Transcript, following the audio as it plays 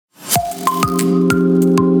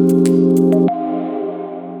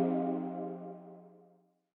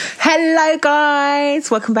Hello guys,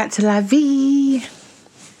 welcome back to D.I.Y.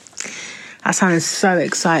 I sounded so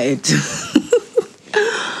excited.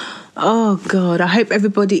 Oh God, I hope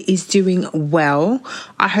everybody is doing well.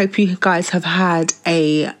 I hope you guys have had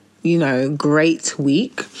a, great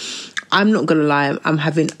week. I'm not gonna lie, I'm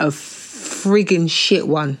having a friggin' shit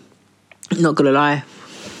one. Not gonna lie.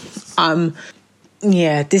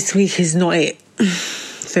 This week is not it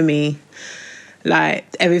for me. Like,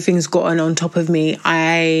 everything's gotten on top of me.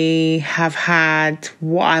 I have had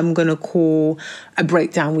what I'm going to call a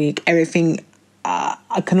breakdown week. Everything,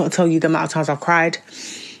 I cannot tell you the amount of times I've cried.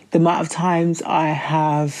 The amount of times I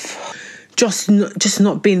have just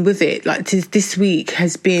not been with it. Like, this week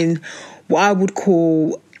has been what I would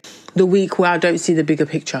call the week where I don't see the bigger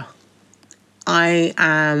picture. I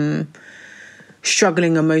am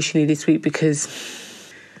struggling emotionally this week because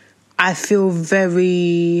I feel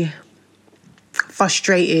very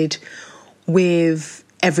frustrated with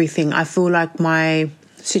everything. I feel like my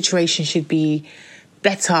situation should be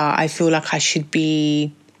better. I feel like I should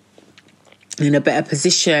be in a better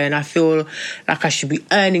position. I feel like I should be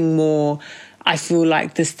earning more. I feel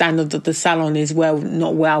like the standard of the salon is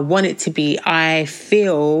not where I want it to be. I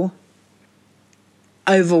feel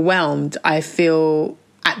overwhelmed. I feel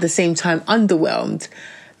at the same time underwhelmed.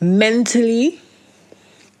 Mentally,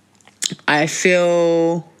 I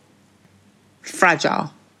feel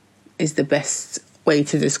fragile is the best way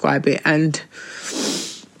to describe it, and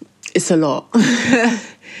it's a lot. It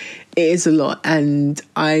is a lot, and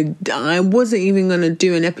I wasn't even going to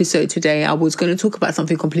do an episode today. I was going to talk about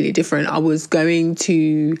something completely different. I was going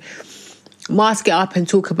to mask it up and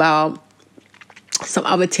talk about some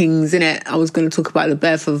other things in it. I was going to talk about the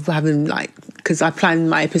birth of having, because I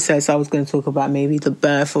planned my episodes, so I was going to talk about maybe the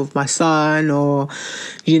birth of my son, or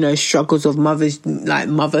struggles of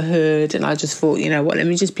motherhood. And I just thought, let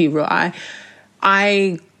me just be real.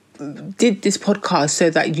 I did this podcast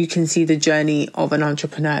so that you can see the journey of an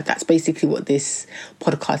entrepreneur. That's basically what this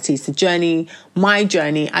podcast is. My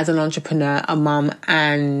journey as an entrepreneur, a mum,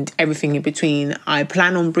 and everything in between. I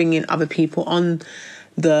plan on bringing other people on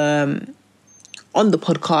the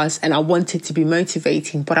podcast, and I want it to be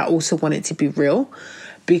motivating, but I also want it to be real,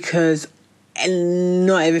 because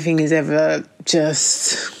not everything is ever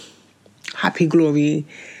just happy glory.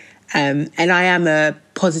 And I am a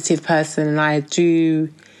positive person, and I do,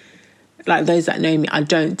 like those that know me, I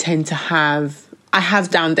don't tend to I have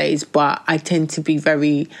down days, but I tend to be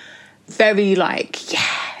very, very like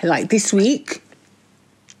this week,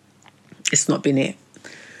 it's not been it.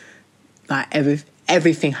 Like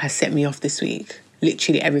everything has set me off this week.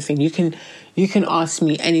 Literally everything. You can ask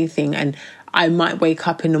me anything, and I might wake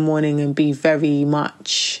up in the morning and be very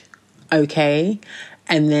much okay,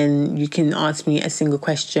 and then you can ask me a single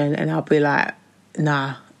question and I'll be like,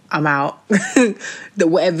 nah, I'm out.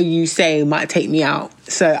 Whatever you say might take me out.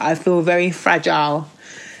 So I feel very fragile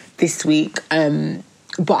this week.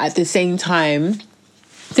 But at the same time,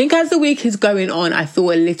 I think as the week is going on, I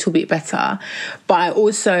feel a little bit better. But I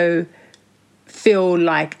also feel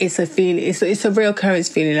like it's a feeling, it's a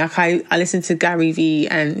reoccurrence feeling. Like I listen to Gary V,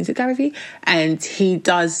 and is it Gary V? And he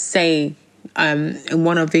does say in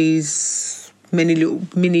one of these many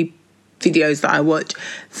videos that I watch,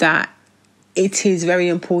 that it is very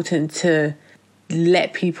important to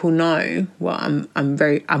let people know, well,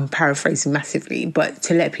 I'm paraphrasing massively, but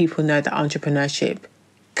to let people know that entrepreneurship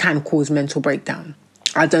can cause mental breakdown.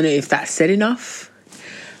 I don't know if that's said enough.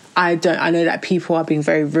 I know that people are being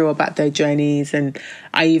very real about their journeys, and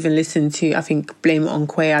I even listened to, I think, Blame It on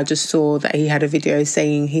Quay. I just saw that he had a video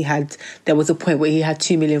saying there was a point where he had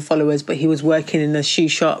 2 million followers, but he was working in a shoe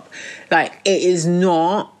shop. Like, it is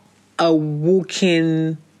not a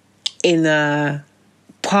walking in a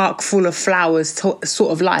park full of flowers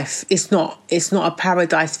sort of life. It's not a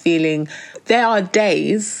paradise feeling. There are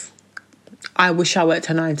days I wish I worked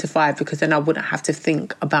a 9 to 5, because then I wouldn't have to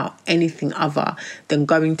think about anything other than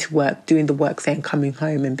going to work, doing the work there, and coming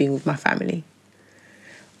home and being with my family.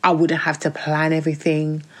 I wouldn't have to plan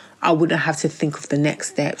everything. I wouldn't have to think of the next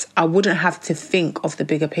steps. I wouldn't have to think of the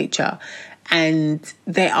bigger picture. And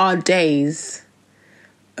there are days,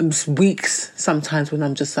 weeks sometimes, when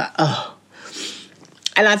I'm just like, oh.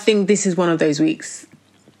 And I think this is one of those weeks.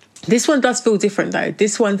 This one does feel different though.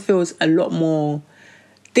 This one feels a lot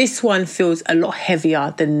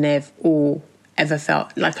heavier than they've all ever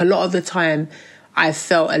felt. Like, a lot of the time I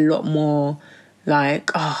felt a lot more like,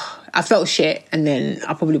 I felt shit, and then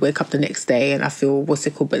I probably wake up the next day and I feel, what's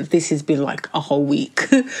it called? But this has been like a whole week.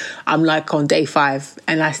 I'm like on day 5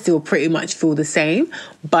 and I still pretty much feel the same,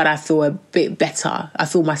 but I feel a bit better. I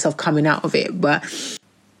feel myself coming out of it. But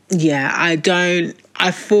yeah,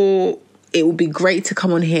 I thought it would be great to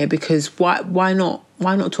come on here, because why not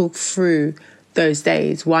talk through those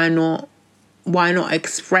days? Why not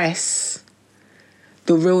express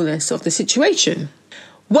the realness of the situation?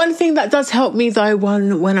 One thing that does help me though,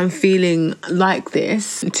 when I'm feeling like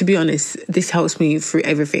this, to be honest, this helps me through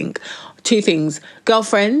everything. Two things.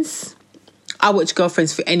 Girlfriends. I watch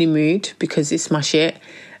Girlfriends for any mood because it's my shit.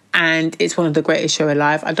 And it's one of the greatest shows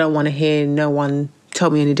alive. I don't want to hear no one tell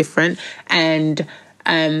me any different. And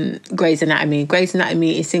Grey's Anatomy. Grey's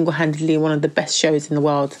Anatomy is single-handedly one of the best shows in the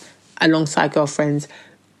world, alongside Girlfriends.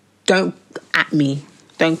 Don't at me.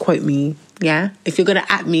 Don't quote me. Yeah? If you're going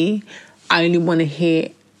to at me, I only want to hear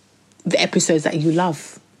the episodes that you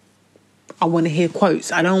love. I want to hear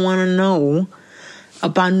quotes. I don't want to know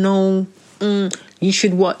about you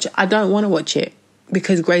should watch. I don't want to watch it,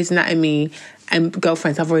 because Grey's Anatomy and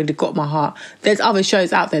Girlfriends have already got my heart. There's other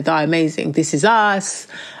shows out there that are amazing. This Is Us,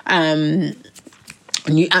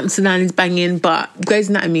 New Amsterdam is banging, but Grey's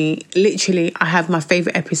Anatomy, literally, I have my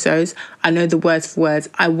favourite episodes. I know the words for words.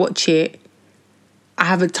 I watch it. I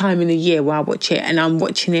have a time in the year where I watch it, and I'm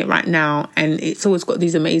watching it right now, and it's always got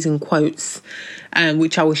these amazing quotes,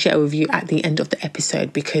 which I will share with you at the end of the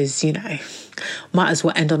episode, because, you know, might as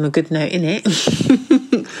well end on a good note, innit?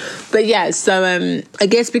 But yeah, so I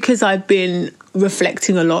guess because I've been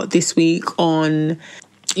reflecting a lot this week on,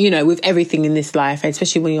 you know, with everything in this life,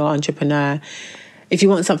 especially when you're an entrepreneur, if you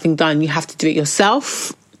want something done, you have to do it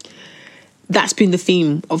yourself. That's been the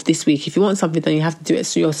theme of this week. If you want something done, you have to do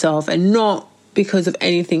it yourself, and not because of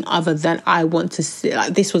anything other than I want to see.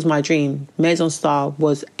 Like, this was my dream. Maison Star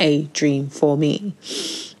was a dream for me.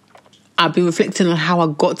 I've been reflecting on how I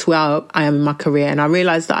got to where I am in my career, and I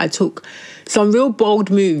realised that I took some real bold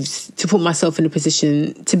moves to put myself in a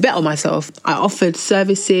position to better myself. I offered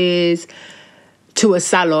services to a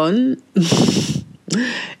salon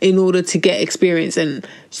in order to get experience, and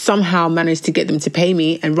somehow managed to get them to pay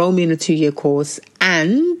me and roll me in a 2-year course,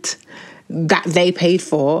 and that they paid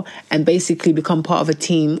for, and basically become part of a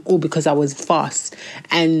team, all because I was fast.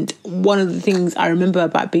 And one of the things I remember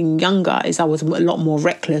about being younger is I was a lot more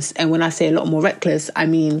reckless. And when I say a lot more reckless, I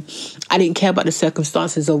mean, I didn't care about the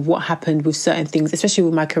circumstances of what happened with certain things, especially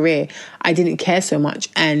with my career. I didn't care so much.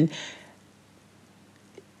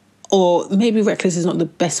 Or maybe reckless is not the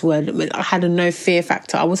best word, but I had a no fear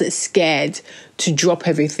factor. I wasn't scared to drop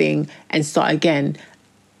everything and start again.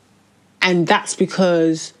 And that's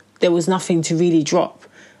because there was nothing to really drop.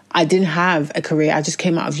 I didn't have a career. I just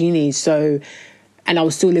came out of uni. And I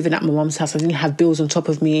was still living at my mum's house. I didn't have bills on top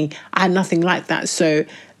of me. I had nothing like that. So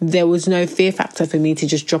there was no fear factor for me to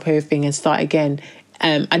just drop everything and start again.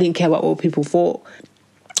 I didn't care about what people thought.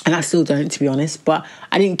 And I still don't, to be honest. But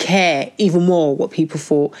I didn't care even more what people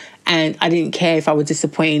thought. And I didn't care if I was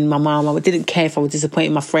disappointing my mum. I didn't care if I was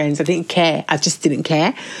disappointing my friends. I didn't care. I just didn't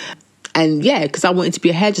care. And yeah, because I wanted to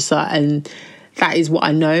be a hairdresser, and that is what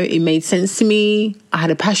I know. It made sense to me. I had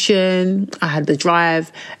a passion, I had the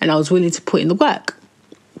drive, and I was willing to put in the work.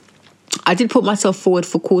 I did put myself forward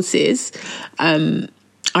for courses.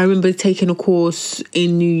 I remember taking a course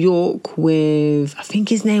in New York with, I think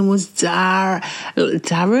his name was Daryl.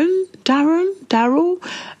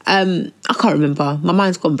 I can't remember. My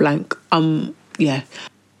mind's gone blank. Yeah.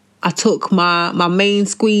 I took my main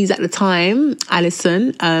squeeze at the time,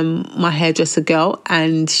 Alison, my hairdresser girl,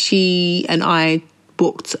 and she and I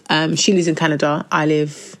booked, she lives in Canada, I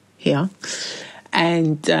live here,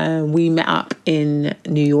 and we met up in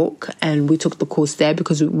New York, and we took the course there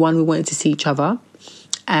because, one, we wanted to see each other,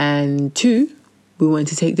 and two, we wanted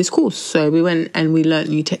to take this course. So we went and we learnt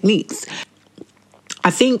new techniques.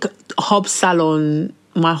 I think my Hobbs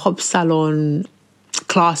Salon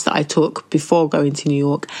class that I took before going to New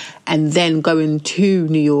York, and then going to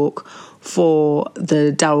New York for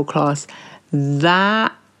the D.I.Y class,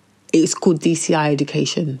 that it's called DCI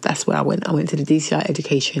education. That's where I went. I went to the DCI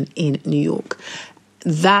education in New York.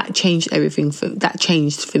 That changed everything. That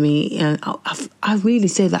changed for me, and I really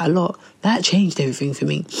say that a lot. That changed everything for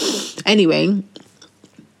me. Anyway,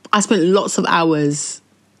 I spent lots of hours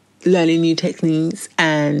learning new techniques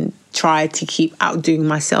and tried to keep outdoing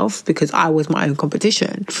myself because I was my own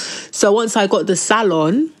competition. So once I got the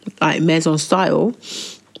salon, like Maison Style,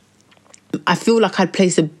 I feel like I'd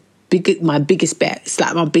placed my biggest bet. It's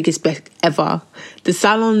like my biggest bet ever. The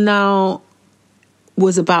salon now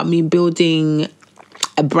was about me building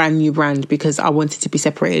a brand new brand because I wanted to be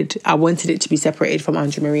separated. I wanted it to be separated from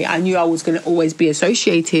Andrew Marie. I knew I was going to always be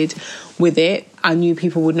associated with it. I knew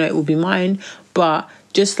people would know it would be mine. But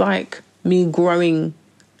just like me growing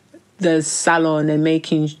the salon and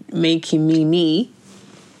making me,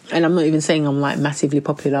 And I'm not even saying I'm like massively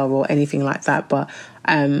popular or anything like that, but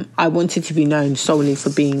I wanted to be known solely for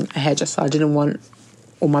being a hairdresser. I didn't want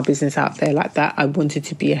all my business out there like that. I wanted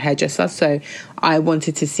to be a hairdresser. So I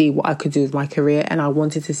wanted to see what I could do with my career, and I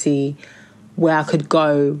wanted to see where I could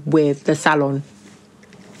go with the salon.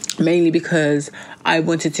 Mainly because I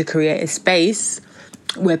wanted to create a space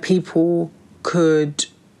where people could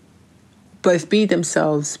both be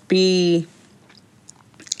themselves,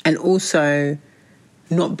 and also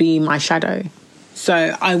not be my shadow.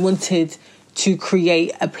 So I wanted to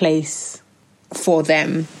create a place for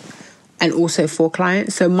them and also for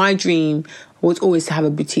clients. So my dream was always to have a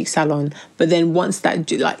boutique salon. But then once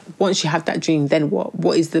you have that dream, then what?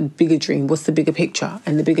 What is the bigger dream? What's the bigger picture?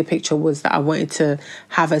 And the bigger picture was that I wanted to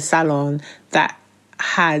have a salon that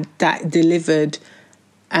delivered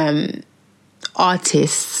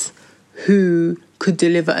artists who could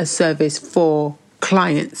deliver a service for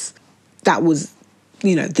clients. That was,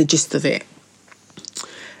 the gist of it.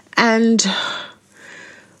 And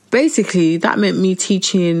basically that meant me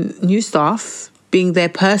teaching new staff, being their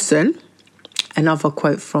person. Another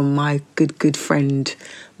quote from my good friend,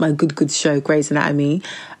 my good show, Grey's Anatomy.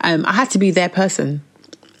 I had to be their person.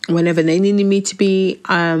 Whenever they needed me to be,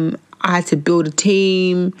 I had to build a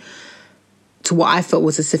team to what I felt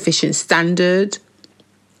was a sufficient standard.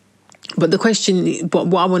 But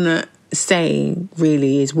what I want to say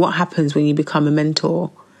really is, what happens when you become a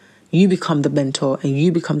mentor? You become the mentor and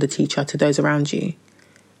you become the teacher to those around you.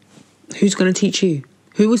 Who's going to teach you?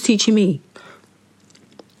 Who was teaching me?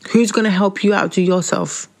 Who's going to help you outdo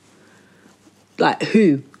yourself? Like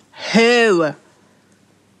who?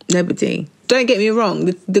 Nobody. Don't get me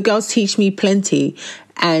wrong. The girls teach me plenty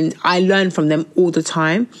and I learn from them all the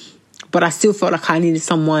time. But I still felt like I needed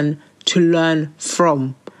someone to learn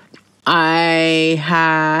from.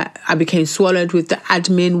 I became swallowed with the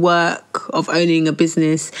admin work of owning a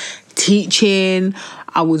business, teaching.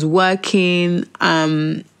 I was working,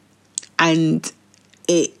 and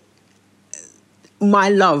my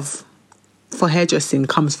love for hairdressing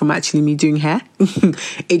comes from actually me doing hair.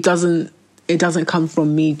 It doesn't come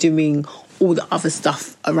from me doing all the other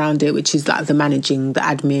stuff around it, which is like the managing, the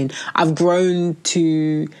admin. I've grown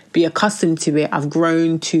to be accustomed to it. I've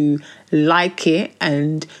grown to like it,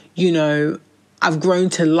 and I've grown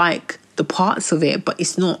to like the parts of it, but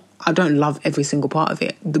I don't love every single part of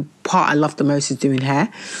it. The part I love the most is doing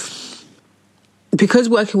hair. Because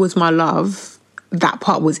working was my love, that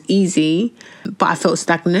part was easy, but I felt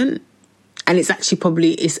stagnant. And it's actually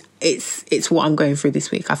probably, it's what I'm going through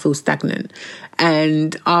this week. I feel stagnant.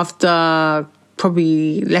 And after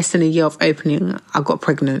probably less than a year of opening, I got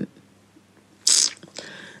pregnant.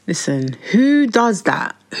 Listen, who does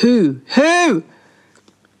that? Who?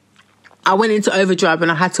 I went into overdrive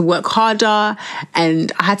and I had to work harder,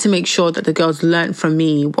 and I had to make sure that the girls learned from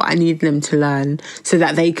me what I needed them to learn so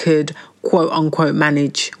that they could quote unquote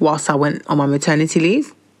manage whilst I went on my maternity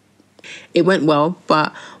leave. It went well,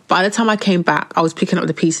 but by the time I came back, I was picking up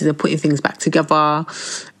the pieces and putting things back together.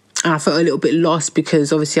 And I felt a little bit lost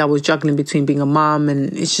because obviously I was juggling between being a mum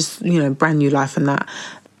and it's just, brand new life and that.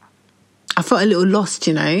 I felt a little lost,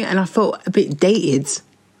 and I felt a bit dated.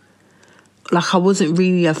 Like I wasn't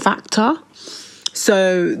really a factor.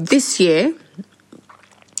 So this year,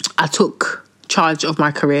 I took charge of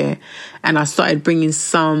my career and I started bringing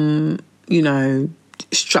some,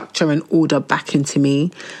 structure and order back into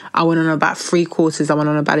me. I went on about 3 courses. I went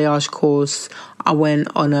on a balayage course. I went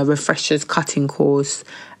on a refreshers cutting course.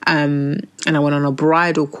 And I went on a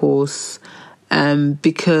bridal course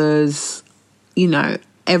because,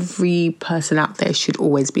 every person out there should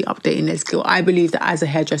always be updating their skill. I believe that as a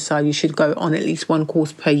hairdresser, you should go on at least 1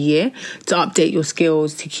 course per year to update your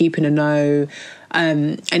skills, to keep in the know.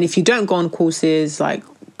 And if you don't go on courses, like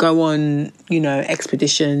go on,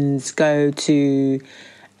 expeditions, go to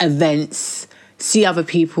events, see other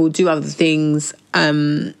people, do other things,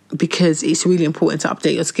 because it's really important to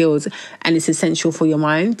update your skills and it's essential for your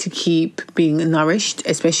mind to keep being nourished,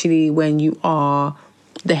 especially when you are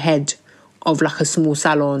the head of like a small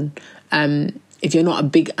salon. If you're not a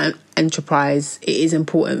big enterprise, it is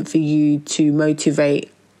important for you to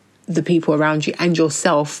motivate the people around you and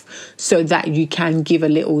yourself so that you can give a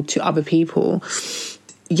little to other people.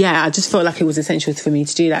 Yeah, I just felt like it was essential for me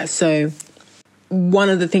to do that. So one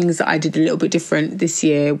of the things that I did a little bit different this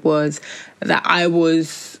year was that I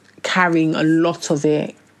was carrying a lot of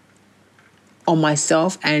it on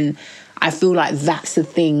myself, and I feel like that's the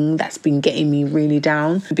thing that's been getting me really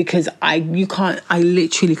down, because I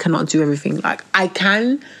literally cannot do everything. Like I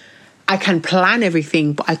can plan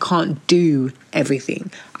everything, but I can't do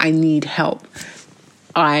everything. I need help.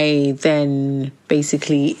 I then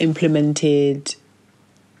basically implemented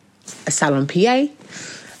a salon PA,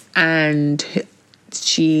 and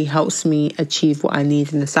she helps me achieve what I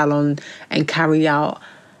need in the salon and carry out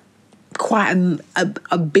quite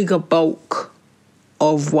a bigger bulk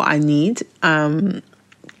of what I need. And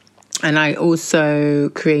I also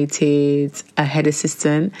created a head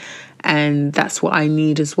assistant, and that's what I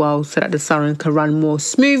need as well, so that the salon can run more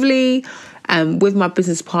smoothly. And with my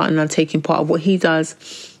business partner taking part of what he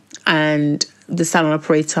does, and the salon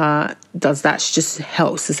operator does that, she just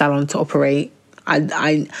helps the salon to operate.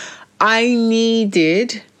 I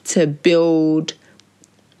needed to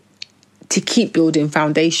keep building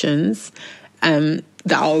foundations that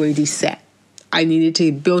are already set. I needed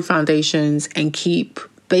to build foundations and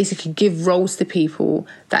basically give roles to people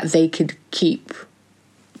that they could keep,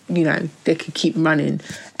 they could keep running,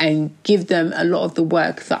 and give them a lot of the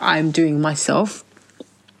work that I'm doing myself.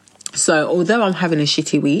 So although I'm having a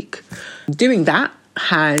shitty week, doing that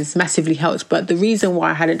has massively helped. But the reason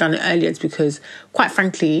why I hadn't done it earlier is because, quite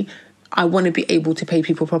frankly, I want to be able to pay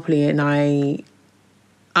people properly, and I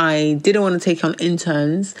didn't want to take on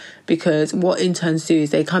interns, because what interns do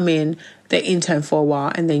is they come in, they intern for a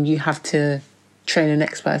while, and then you have to train the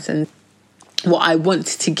next person. What I want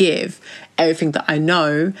to give everything that I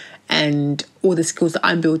know and all the skills that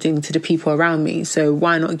I'm building to the people around me. So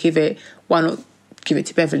why not give it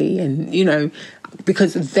to Beverly? And,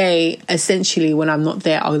 because they essentially, when I'm not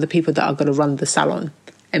there, are the people that are going to run the salon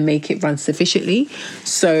and make it run sufficiently.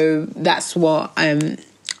 So that's what I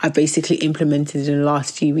basically implemented in the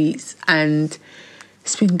last few weeks, and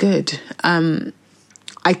it's been good.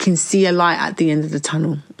 I can see a light at the end of the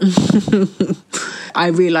tunnel. I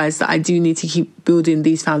realised that I do need to keep building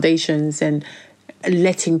these foundations and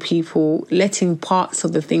letting parts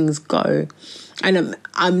of the things go. And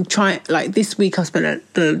I'm trying, like this week I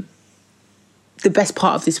spent the best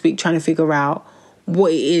part of this week trying to figure out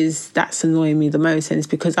what it is that's annoying me the most. And it's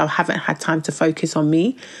because I haven't had time to focus on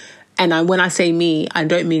me. And when I say me, I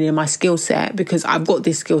don't mean in my skill set, because I've got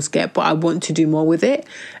this skill set, but I want to do more with it.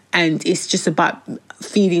 And it's just about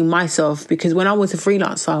feeding myself, because when I was a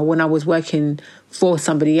freelancer, when I was working for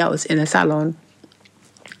somebody else in a salon,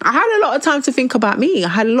 I had a lot of time to think about me. I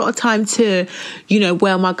had a lot of time to,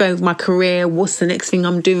 where am I going with my career? What's the next thing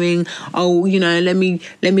I'm doing? Oh, let me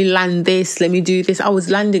land this. Let me do this. I was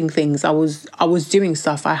landing things. I was doing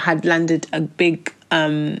stuff. I had landed a big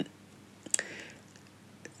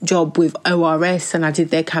job with ORS, and I did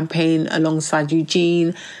their campaign alongside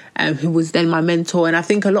Eugene, who was then my mentor. And I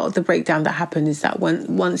think a lot of the breakdown that happened is that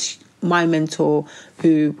once my mentor,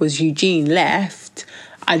 who was Eugene, left,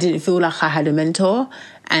 I didn't feel like I had a mentor.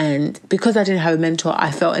 And because I didn't have a mentor, I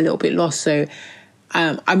felt a little bit lost. So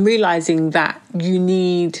I'm realising that you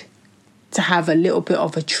need to have a little bit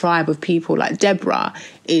of a tribe of people. Like Deborah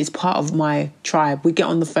is part of my tribe. We get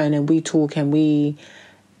on the phone and we talk, and we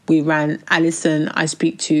ran. Alison, I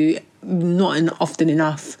speak to not often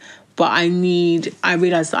enough, but I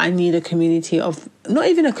realised that I need a community of, not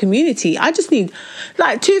even a community, I just need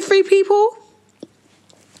like 2-3 people.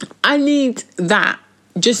 I need that,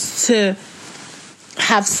 just to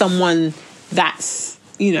have someone that's,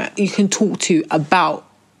 you can talk to about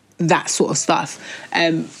that sort of stuff.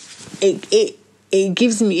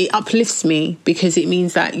 It uplifts me, because it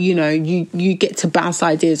means that, you get to bounce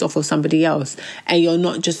ideas off of somebody else, and you're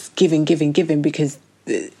not just giving, because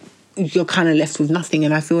you're kind of left with nothing.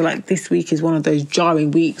 And I feel like this week is one of those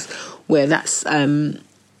jarring weeks where that's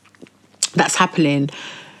happening.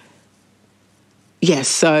 Yes,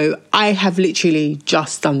 so I have literally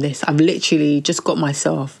just done this. I've literally just got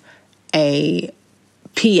myself a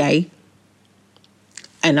PA,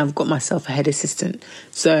 and I've got myself a head assistant.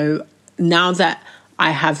 So now that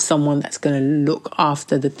I have someone that's going to look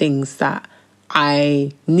after the things that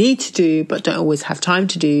I need to do but don't always have time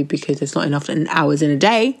to do, because there's not enough hours in a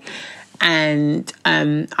day, and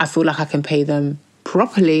I feel like I can pay them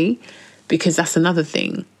properly, because that's another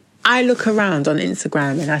thing. I look around on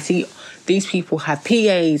Instagram and I see these people have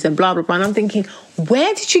PAs and blah, blah, blah. And I'm thinking,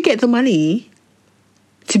 where did you get the money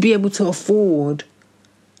to be able to afford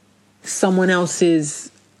someone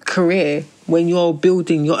else's career when you're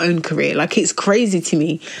building your own career? Like, it's crazy to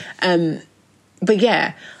me. But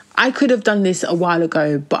yeah, I could have done this a while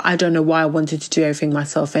ago, but I don't know why I wanted to do everything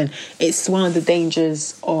myself. And it's one of the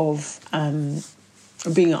dangers of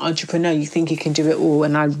being an entrepreneur. You think you can do it all,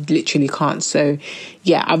 and I literally can't. So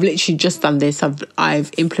yeah, I've literally just done this.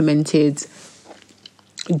 I've implemented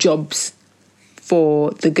jobs for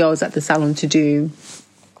the girls at the salon to do,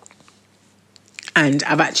 and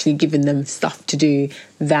I've actually given them stuff to do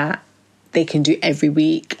that they can do every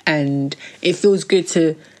week. And it feels good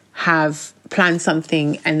to have planned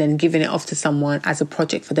something and then given it off to someone as a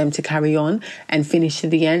project for them to carry on and finish to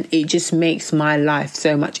the end, it just makes my life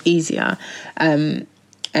so much easier. And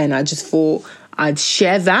I just thought I'd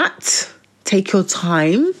share that. Take your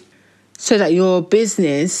time so that your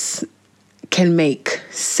business can make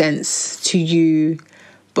sense to you.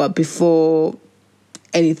 But before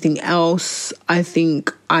anything else, I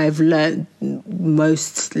think I've learned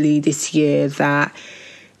mostly this year that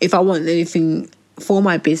if I want anything for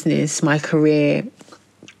my business, my career,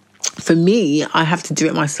 for me, I have to do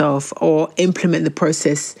it myself or implement the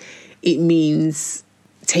process. It means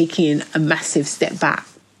taking a massive step back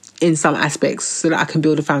in some aspects so that I can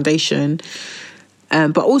build a foundation.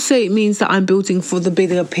 But also it means that I'm building for the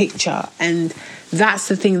bigger picture. And that's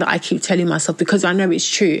the thing that I keep telling myself, because I know it's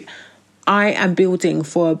true. I am building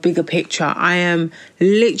for a bigger picture. I am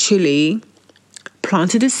literally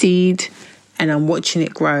planted a seed and I'm watching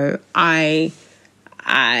it grow. I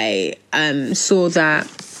saw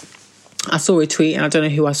a tweet, and I don't know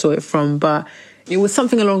who I saw it from, but it was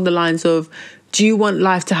something along the lines of, do you want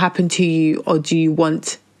life to happen to you, or do you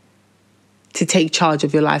want to take charge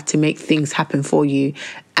of your life, to make things happen for you?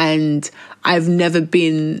 And I've never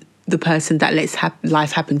been the person that lets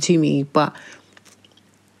life happen to me, but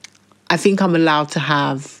I think I'm allowed to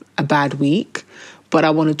have a bad week, but I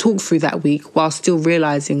want to talk through that week while still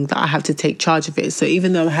realizing that I have to take charge of it. So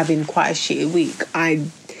even though I'm having quite a shitty week,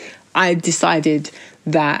 I decided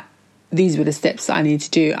that these were the steps that I need to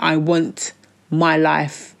do. I want my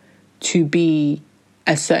life to be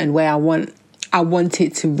a certain way. I want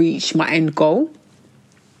it to reach my end goal.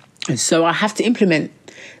 And so I have to implement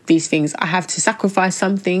these things. I have to sacrifice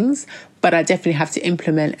some things, but I definitely have to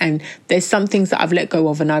implement. And there's some things that I've let go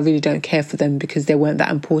of and I really don't care for them because they weren't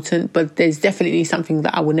that important. But there's definitely something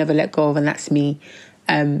that I will never let go of, and that's me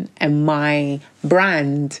and my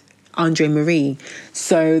brand, Andre Marie.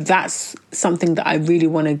 So that's something that I really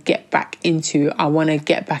want to get back into. I want to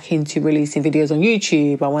get back into releasing videos on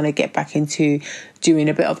YouTube. I want to get back into doing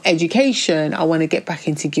a bit of education. I want to get back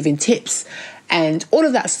into giving tips and all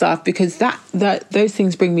of that stuff, because that those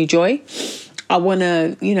things bring me joy. I want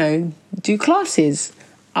to, do classes.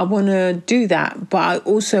 I want to do that. But I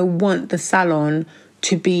also want the salon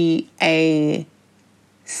to be a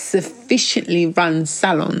sufficiently run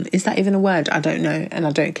salon. Is that even a word? I don't know, and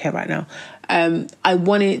I don't care right now. I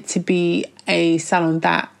want it to be a salon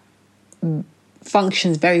that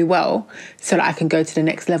functions very well so that I can go to the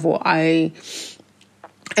next level.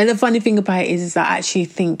 And the funny thing about it is I actually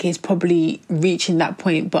think it's probably reaching that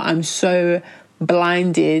point, but I'm so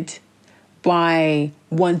blinded by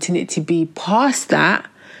wanting it to be past that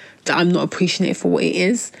I'm not appreciating it for what it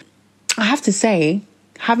is. I have to say,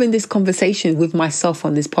 having this conversation with myself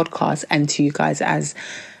on this podcast and to you guys has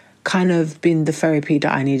kind of been the therapy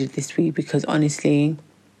that I needed this week, because honestly,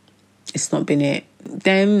 it's not been it.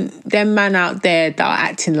 Them man out there that are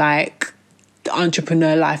acting like the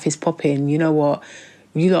entrepreneur life is popping, you know what?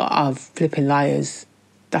 You lot are flipping liars.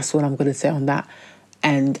 That's what I'm going to say on that.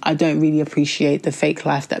 And I don't really appreciate the fake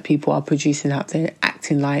life that people are producing out there,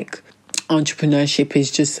 acting like entrepreneurship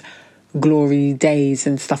is just glory days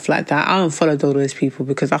and stuff like that. I unfollowed all those people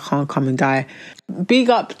because I can't come and die. Big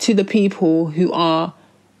up to the people who are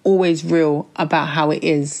always real about how it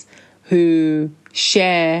is, who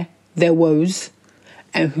share their woes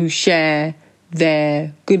and who share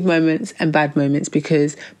their good moments and bad moments,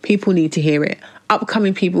 because people need to hear it.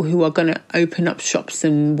 Upcoming people who are going to open up shops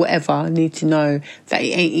and whatever need to know that it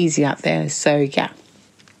ain't easy out there. So yeah,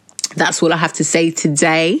 that's all I have to say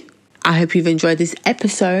today. I hope you've enjoyed this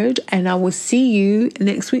episode, and I will see you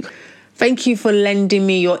next week. Thank you for lending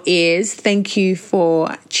me your ears. Thank you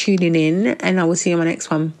for tuning in, and I will see you on my next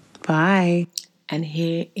one. Bye. And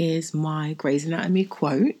here is my Grey's Anatomy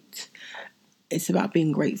quote. It's about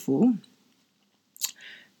being grateful.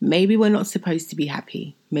 Maybe we're not supposed to be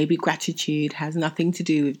happy. Maybe gratitude has nothing to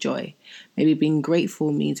do with joy. Maybe being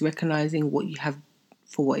grateful means recognizing what you have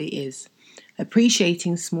for what it is.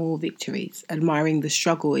 Appreciating small victories. Admiring the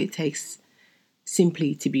struggle it takes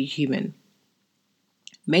simply to be human.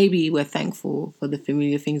 Maybe we're thankful for the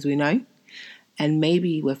familiar things we know. And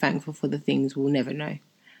maybe we're thankful for the things we'll never know.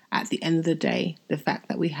 At the end of the day, the fact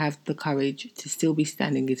that we have the courage to still be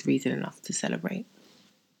standing is reason enough to celebrate.